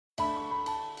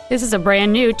This is a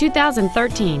brand new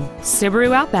 2013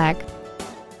 Subaru Outback.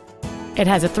 It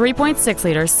has a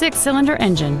 3.6-liter six-cylinder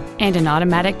engine and an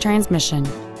automatic transmission.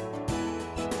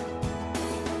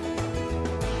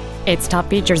 Its top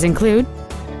features include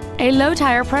a low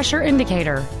tire pressure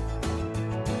indicator,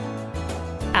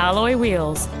 alloy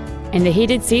wheels, and the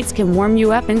heated seats can warm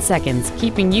you up in seconds,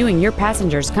 keeping you and your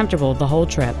passengers comfortable the whole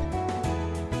trip.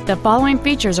 The following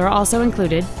features are also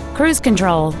included: cruise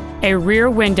control, a rear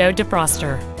window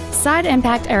defroster, side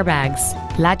impact airbags,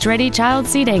 latch-ready child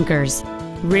seat anchors,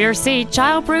 rear seat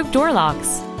child-proof door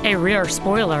locks, a rear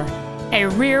spoiler, a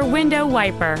rear window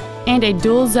wiper, and a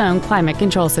dual-zone climate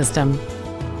control system.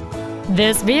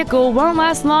 This vehicle won't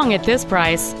last long at this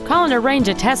price. Call and arrange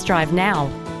a test drive now.